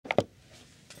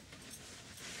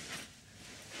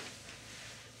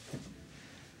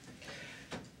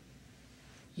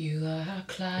You are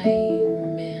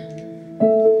climbing,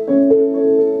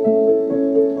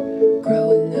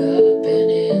 growing up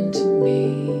and into me.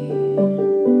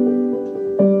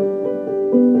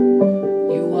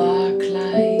 You are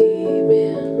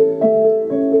climbing,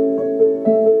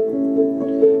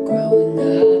 growing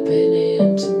up and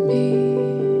into me.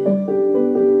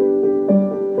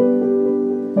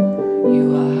 You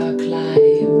are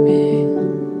climbing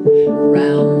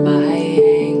around my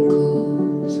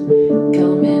ankles,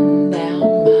 coming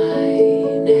down my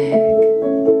neck.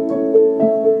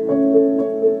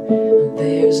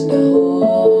 There's no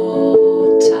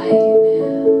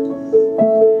tightness,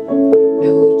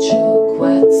 no choke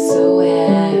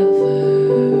whatsoever.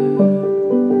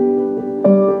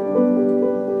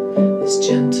 This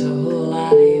gentle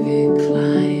ivy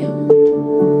climbs,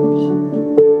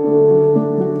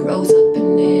 grows up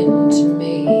and into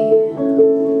me.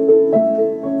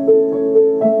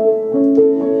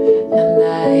 And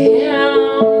I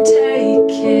am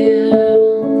taken,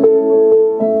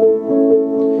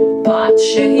 but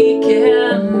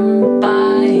shaken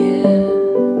by it.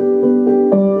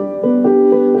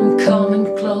 I'm coming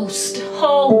close to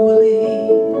holy,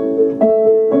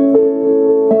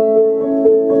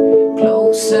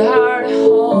 closer to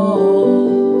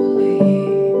holy.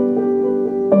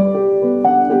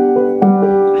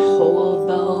 I hold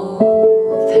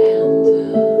both hands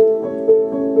up.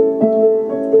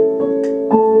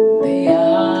 They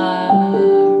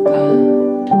are God.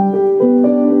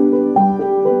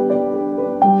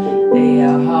 They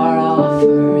are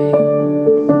offering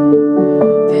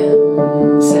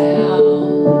themselves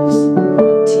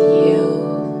to you.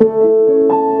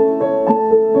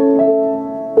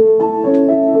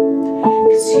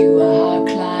 'Cause you are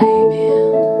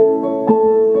climbing,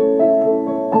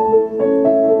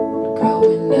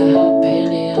 growing up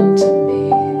and into me.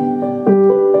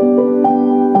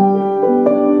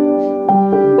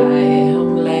 I am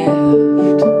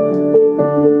left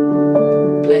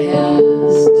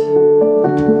blessed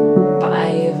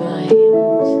by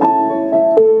vines.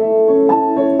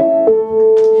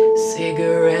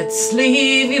 Cigarettes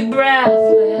leave you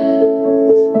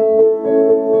breathless,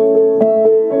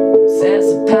 says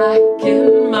a pack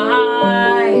in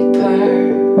my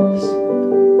purse.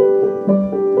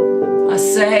 I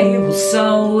say, well, so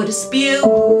does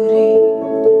beauty.